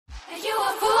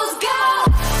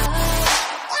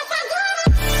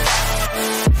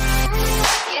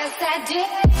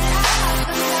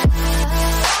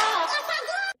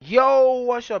Yo,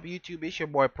 what's up, YouTube? It's your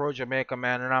boy Pro Jamaica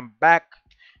Man, and I'm back.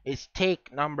 It's take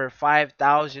number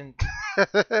 5,000.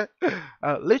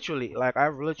 Literally, like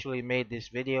I've literally made this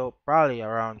video probably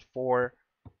around 4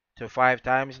 to 5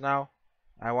 times now,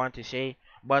 I want to say.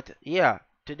 But yeah,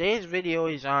 today's video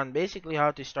is on basically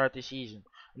how to start the season.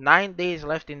 9 days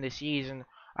left in the season.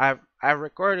 I've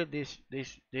recorded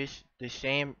the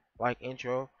same like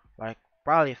intro like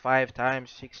probably 5 times,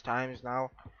 6 times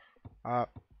now. Uh,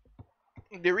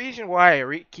 the reason why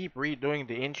I keep redoing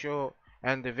the intro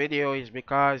and the video is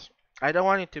because I don't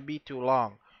want it to be too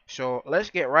long. So let's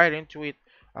get right into it.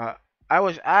 Uh, I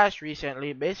was asked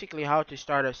recently basically how to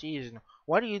start a season.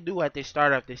 What do you do at the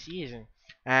start of the season?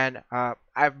 And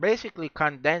I've basically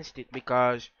condensed it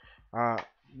because, uh,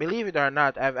 believe it or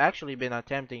not, I've actually been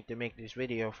attempting to make this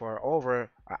video for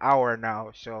over an hour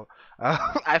now. So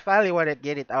I finally want to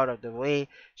get it out of the way.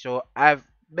 So I've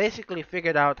basically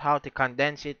figured out how to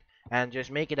condense it and just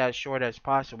make it as short as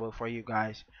possible for you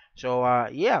guys. So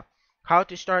yeah, how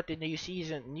to start the new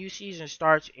season. New season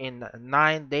starts in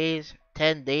 9 days,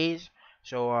 10 days.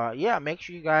 So yeah, make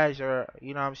sure you guys are,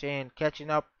 you know what I'm saying, catching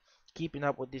up, keeping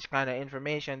up with this kind of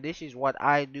information. This is what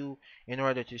I do in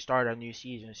order to start a new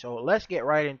season. So let's get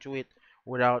right into it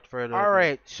without further ado.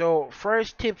 Alright, so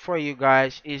first tip for you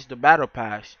guys is the battle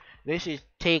pass. This is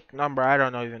take number, I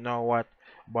don't even know what,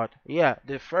 but yeah,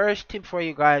 the first tip for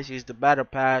you guys is the battle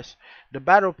pass. The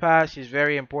battle pass is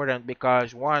very important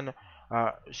because one,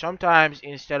 sometimes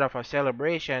instead of a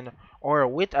celebration or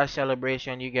with a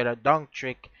celebration, you get a dunk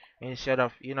trick instead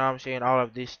of, you know what I'm saying, all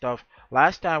of this stuff.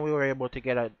 Last time we were able to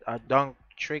get a dunk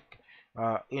trick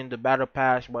in the battle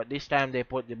pass, but this time they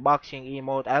put the boxing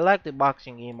emote. I like the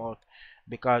boxing emote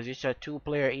because it's a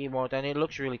two-player emote and it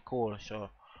looks really cool. So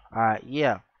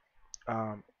yeah.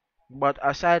 Um, but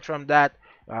aside from that,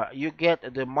 you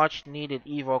get the much needed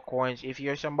Evo coins if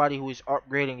you're somebody who is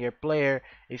upgrading your player,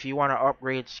 if you want to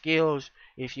upgrade skills,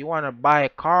 if you want to buy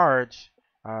cards,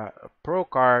 uh, pro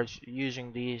cards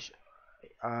using these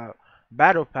uh,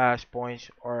 battle pass points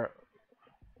or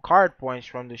card points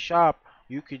from the shop,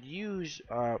 you could use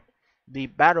the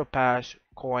battle pass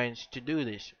coins to do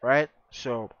this, right?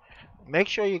 So make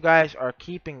sure you guys are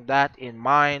keeping that in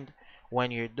mind when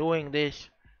you're doing this.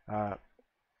 Uh,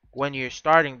 when you're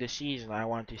starting the season, I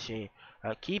want to say,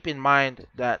 keep in mind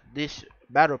that this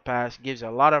battle pass gives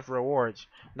a lot of rewards.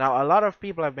 Now, a lot of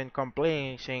people have been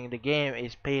complaining, saying the game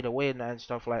is pay to win and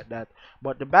stuff like that,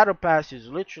 but the battle pass is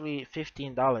literally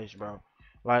 $15, bro.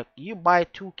 Like, you buy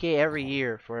 2K every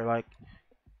year for like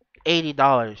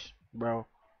 $80, bro.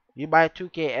 You buy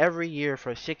 2K every year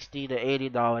for $60 to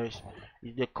 $80.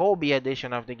 The Kobe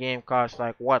edition of the game costs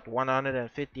like what,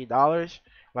 $150?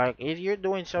 Like if you're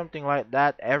doing something like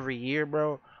that every year,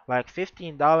 bro, like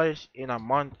 $15 in a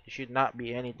month should not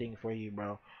be anything for you,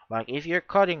 bro. Like if you're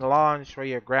cutting lawns for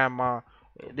your grandma,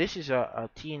 this is a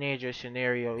teenager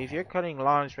scenario. If you're cutting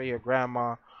lawns for your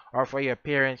grandma or for your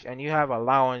parents and you have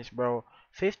allowance, bro,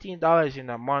 $15 in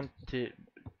a month to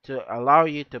allow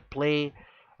you to play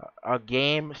a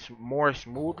game more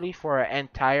smoothly for an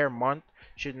entire month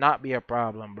should not be a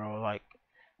problem, bro. Like,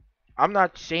 I'm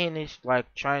not saying this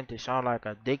like trying to sound like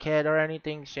a dickhead or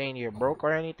anything, saying you're broke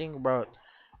or anything, but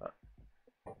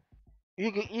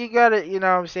you gotta, you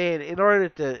know what I'm saying, in order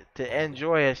to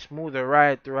enjoy a smoother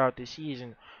ride throughout the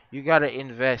season, you gotta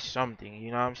invest something,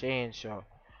 you know what I'm saying? So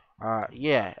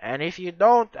yeah, and if you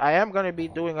don't, I am gonna be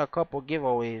doing a couple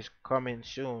giveaways coming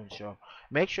soon, so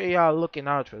make sure y'all looking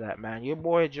out for that, man. Your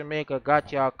boy Jamaica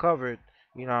got y'all covered.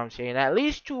 You know what I'm saying? At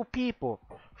least 2 people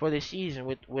for the season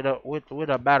with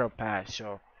a battle pass.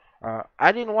 So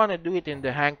I didn't want to do it in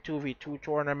the Hank 2v2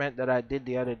 tournament that I did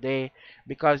the other day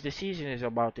because the season is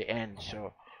about to end.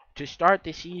 So to start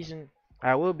the season,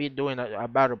 I will be doing a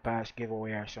battle pass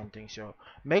giveaway or something. So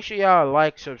make sure y'all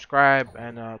like, subscribe,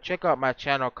 and check out my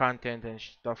channel content and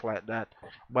stuff like that.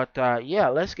 But yeah,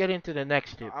 let's get into the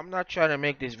next tip. I'm not trying to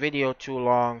make this video too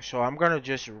long, so I'm gonna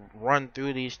just run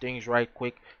through these things right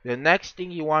quick. The next thing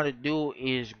you want to do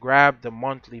is grab the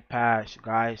monthly pass,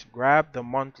 guys. Grab the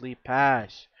monthly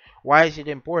pass. Why is it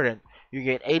important? You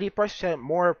get 80%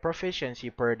 more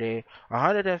proficiency per day,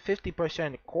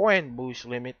 150% coin boost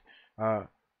limit, uh,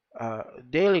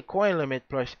 daily coin limit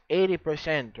plus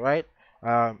 80%, right?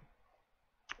 Um,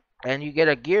 and you get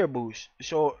a gear boost.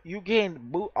 So you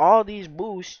gain all these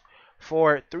boosts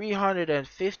for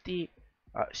 350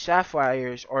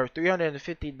 sapphires or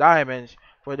 350 diamonds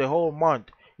for the whole month.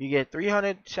 You get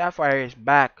 300 sapphires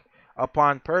back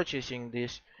upon purchasing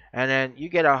this, and then you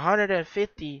get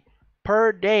 150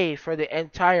 per day for the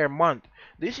entire month.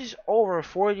 This is over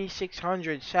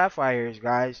 4,600 sapphires,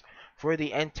 guys, for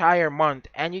the entire month,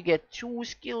 and you get 2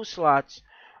 skill slots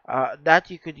that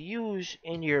you could use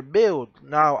in your build.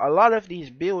 Now, a lot of these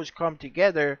builds come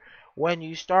together when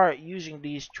you start using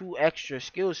these two extra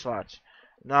skill slots.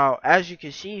 Now, as you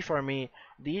can see for me,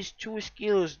 these two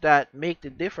skills that make the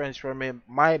difference for me,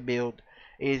 my build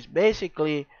is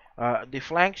basically the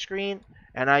flank screen,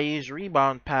 and I use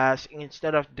rebound pass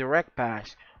instead of direct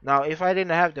pass. Now, if I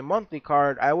didn't have the monthly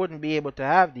card, I wouldn't be able to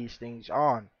have these things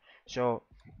on. So,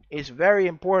 it's very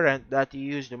important that you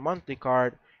use the monthly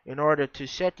card in order to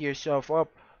set yourself up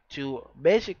to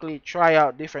basically try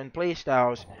out different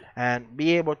playstyles and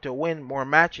be able to win more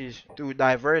matches through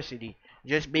diversity,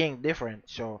 just being different.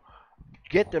 So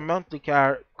get the monthly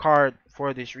card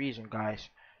for this reason, guys.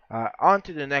 On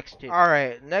to the next tip.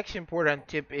 Alright, next important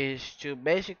tip is to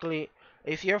basically,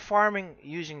 if you're farming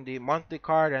using the monthly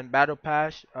card and battle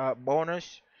pass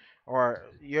bonus, or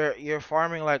you're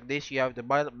farming like this, you have the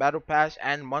battle pass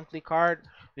and monthly card.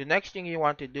 The next thing you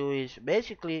want to do is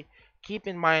basically keep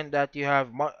in mind that you have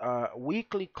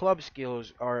weekly club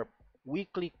skills or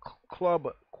weekly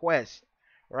club quests,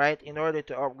 right? In order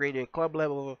to upgrade your club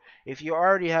level. If you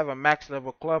already have a max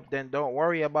level club, then don't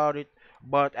worry about it.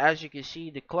 But as you can see,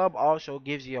 the club also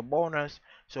gives you a bonus,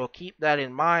 so keep that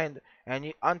in mind.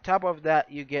 And on top of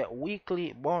that, you get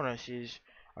weekly bonuses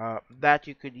that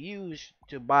you could use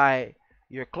to buy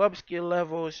your club skill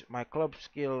levels. My club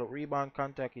skill rebound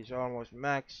contact is almost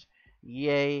max.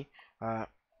 Yay.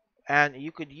 And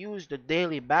you could use the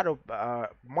daily battle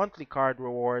monthly card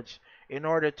rewards in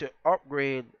order to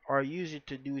upgrade or use it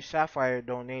to do sapphire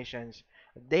donations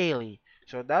daily.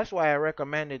 So that's why I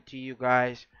recommended to you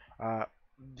guys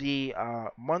the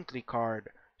monthly card.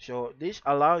 So this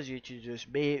allows you to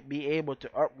just be able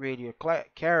to upgrade your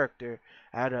character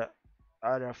at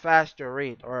a faster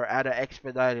rate or at an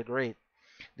expedited rate.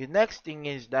 The next thing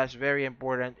is that's very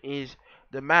important is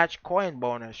the match coin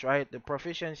bonus, right? The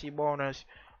proficiency bonus,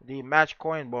 the match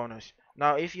coin bonus.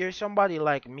 Now, if you're somebody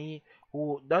like me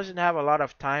who doesn't have a lot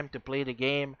of time to play the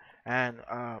game and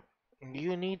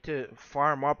you need to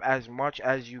farm up as much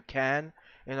as you can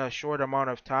in a short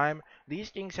amount of time, these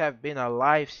things have been a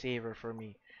lifesaver for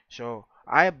me. So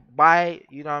I buy,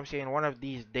 you know what I'm saying, one of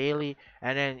these daily,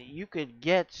 and then you could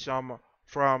get some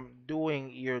from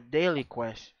doing your daily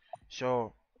quest.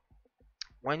 So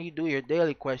when you do your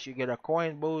daily quest, you get a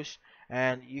coin boost,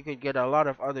 and you could get a lot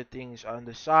of other things on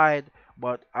the side.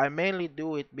 But I mainly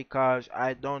do it because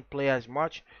I don't play as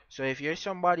much. So if you're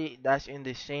somebody that's in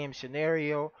the same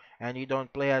scenario and you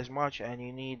don't play as much and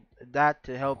you need that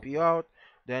to help you out,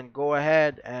 then go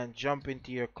ahead and jump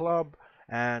into your club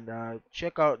and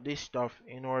check out this stuff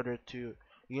in order to,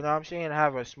 you know what I'm saying,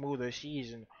 have a smoother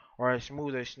season or a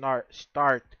smoother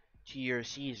start to your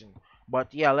season.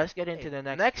 But yeah, let's get into the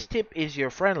next tip is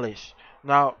your friend list.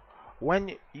 Now,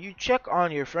 when you check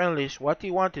on your friend list, what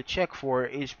you want to check for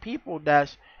is people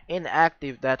that's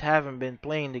inactive that haven't been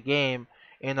playing the game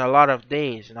in a lot of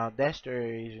days. Now, Dexter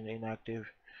isn't inactive,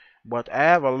 but I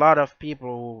have a lot of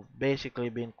people who've basically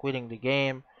been quitting the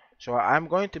game. So I'm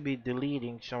going to be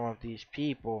deleting some of these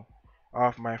people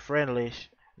off my friend list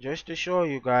just to show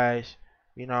you guys,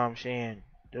 you know what I'm saying,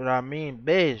 that I mean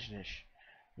business.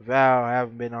 Val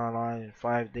haven't been online in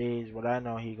 5 days, but I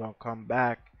know he gonna come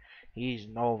back. He's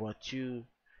Nova 2.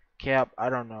 Cap, I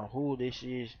don't know who this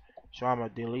is, so I'm gonna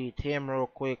delete him real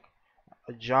quick.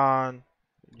 John,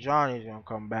 John is gonna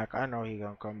come back. I know he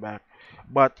gonna come back.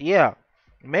 But yeah,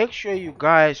 make sure you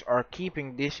guys are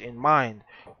keeping this in mind.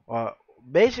 Uh,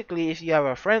 Basically, if you have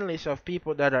a friend list of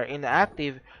people that are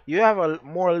inactive, you have a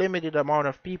more limited amount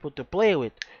of people to play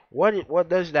with. What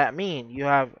does that mean? You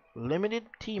have limited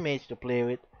teammates to play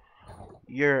with,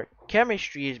 your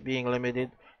chemistry is being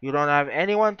limited, you don't have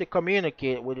anyone to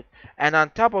communicate with, and on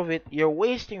top of it, you're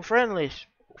wasting friendly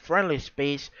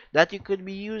space that you could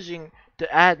be using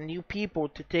to add new people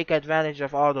to take advantage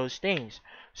of all those things.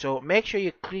 So make sure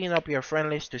you clean up your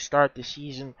friend list to start the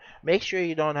season. Make sure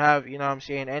you don't have, you know what I'm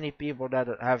saying, any people that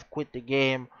have quit the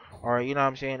game, or you know what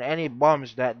I'm saying, any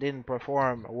bums that didn't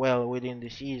perform well within the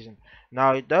season.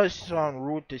 Now it does sound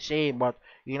rude to say, but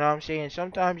you know what I'm saying?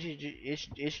 Sometimes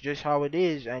it's just how it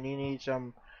is, and you need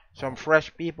some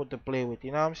fresh people to play with.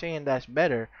 You know what I'm saying? That's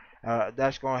better.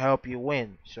 That's gonna help you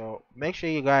win. So make sure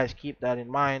you guys keep that in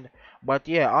mind. But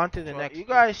yeah, on to the next. You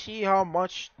guys see how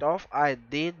much stuff I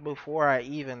did before I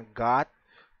even got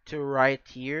to right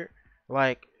here?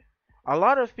 Like a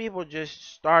lot of people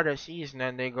just start a season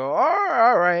and they go, oh,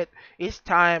 all right, it's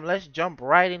time. Let's jump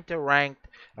right into ranked.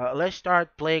 Let's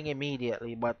start playing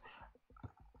immediately. But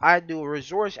I do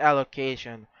resource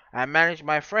allocation. I manage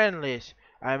my friend list.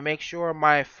 I make sure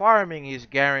my farming is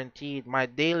guaranteed. My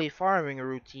daily farming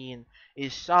routine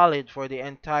is solid for the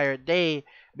entire day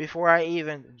before I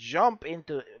even jump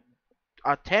into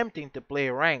attempting to play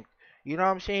ranked. You know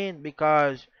what I'm saying?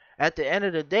 Because at the end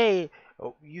of the day,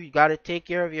 you got to take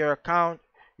care of your account.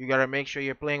 You got to make sure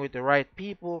you're playing with the right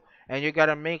people, and you got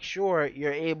to make sure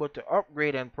you're able to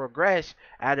upgrade and progress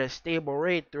at a stable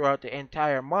rate throughout the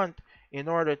entire month in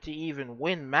order to even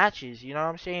win matches. You know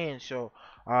what I'm saying? So,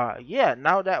 yeah,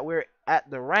 now that we're at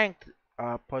the ranked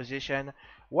position,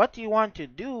 what you want to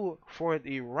do for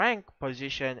the rank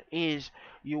position is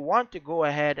you want to go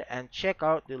ahead and check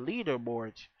out the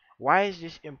leaderboards. Why is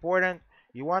this important?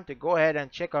 You want to go ahead and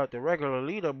check out the regular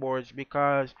leaderboards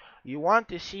because you want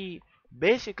to see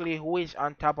basically who is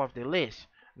on top of the list.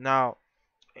 Now,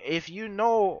 if you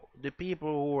know the people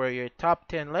who are your top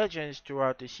 10 legends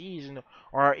throughout the season,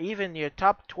 or even your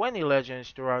top 20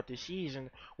 legends throughout the season,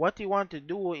 what you want to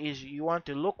do is you want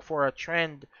to look for a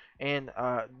trend in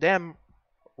them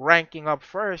ranking up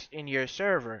first in your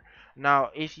server.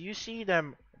 Now, if you see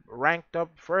them ranked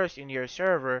up first in your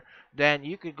server, then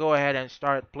you could go ahead and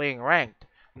start playing ranked.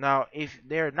 Now, if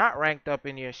they're not ranked up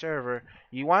in your server,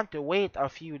 you want to wait a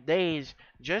few days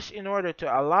just in order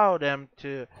to allow them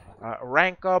to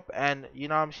rank up and, you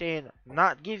know what I'm saying,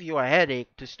 not give you a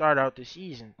headache to start out the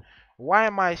season. Why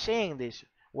am I saying this?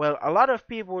 Well, a lot of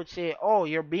people would say, oh,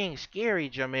 you're being scary,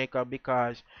 Jamaica,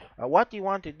 because what you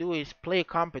want to do is play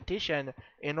competition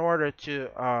in order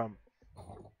to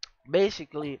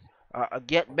basically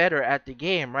get better at the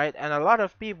game, right? And a lot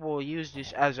of people use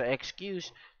this as an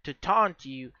excuse to taunt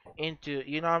you into,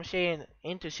 you know what I'm saying,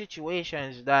 into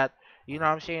situations that, you know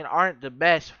what I'm saying, aren't the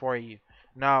best for you.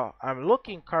 Now, I'm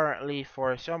looking currently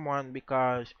for someone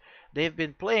because they've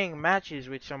been playing matches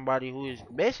with somebody who has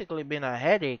basically been a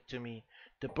headache to me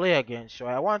to play against. So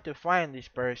I want to find this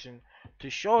person to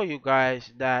show you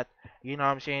guys that, you know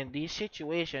what I'm saying, these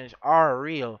situations are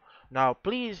real. Now,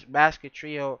 please,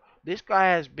 Basketrio, this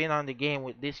guy has been on the game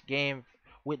with this name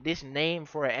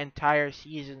for an entire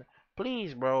season.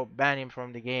 Please, bro, ban him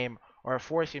from the game or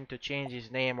force him to change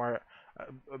his name or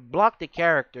block the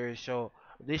characters so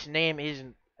this name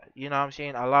isn't, you know what I'm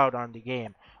saying, allowed on the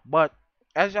game. But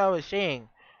as I was saying,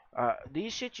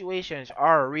 these situations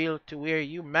are real to where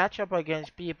you match up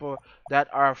against people that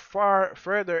are far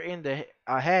further in the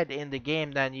ahead in the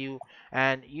game than you,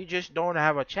 and you just don't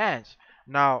have a chance.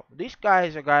 Now, this guy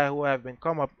is a guy who I've been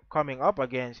coming up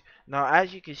against. Now,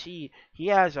 as you can see, he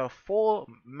has a full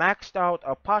maxed out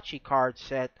Apache card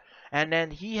set, and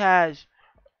then he has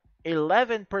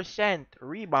 11%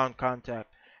 rebound contact.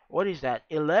 What is that?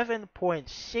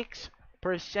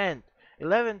 11.6%,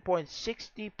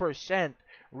 11.60%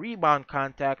 rebound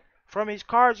contact from his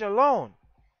cards alone.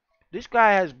 This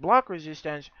guy has block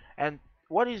resistance, and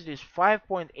what is this?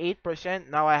 5.8%.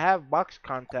 Now I have box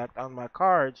contact on my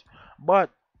cards, but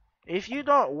if you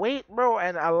don't wait, bro,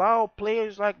 and allow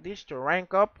players like this to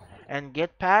rank up and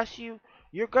get past you,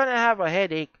 you're gonna have a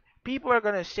headache. People are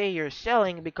gonna say you're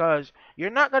selling because you're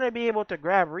not gonna be able to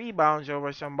grab rebounds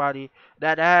over somebody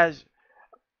that has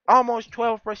almost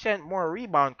 12% more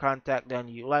rebound contact than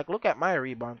you. Like, look at my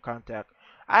rebound contact.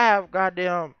 I have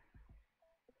goddamn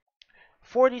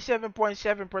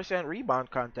 47.7% rebound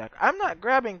contact. I'm not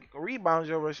grabbing rebounds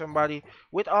over somebody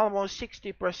with almost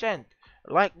 60%.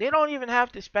 Like, they don't even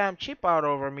have to spam chip out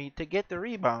over me to get the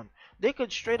rebound. They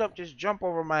could straight up just jump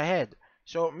over my head.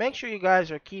 So make sure you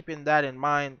guys are keeping that in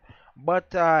mind. But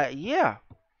yeah,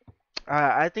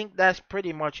 I think that's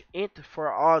pretty much it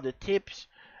for all the tips.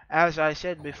 As I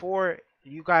said before,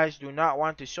 you guys do not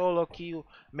want to solo queue.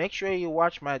 Make sure you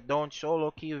watch my don't solo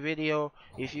queue video.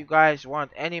 If you guys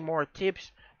want any more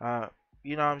tips, uh,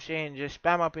 you know what I'm saying, just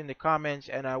spam up in the comments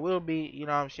and I will be, you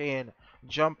know what I'm saying,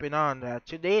 jumping on.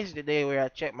 Today's the day where I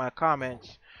check my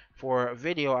comments for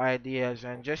video ideas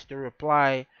and just to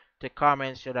reply to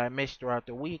comments that I missed throughout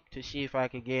the week to see if I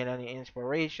could gain any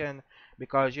inspiration,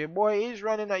 because your boy is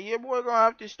running a, your boy gonna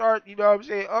have to start, you know what I'm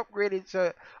saying, upgrading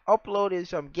to uploading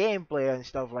some gameplay and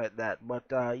stuff like that. But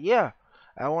yeah,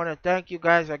 I want to thank you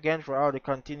guys again for all the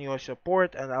continuous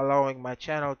support and allowing my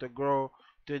channel to grow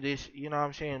to this, you know what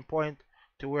I'm saying, point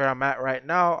to where I'm at right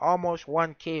now. Almost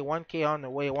 1K, 1K on the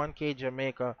way, 1K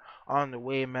Jamaica on the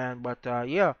way, man. But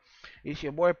yeah, it's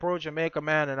your boy Pro Jamaica,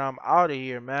 man, and I'm out of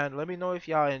here, man. Let me know if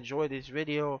y'all enjoyed this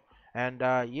video, and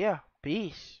yeah,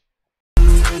 peace. See,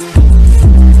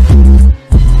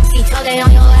 told they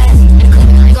on your ass, and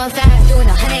clipping on you going fast, doing a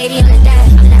 180 on the dash.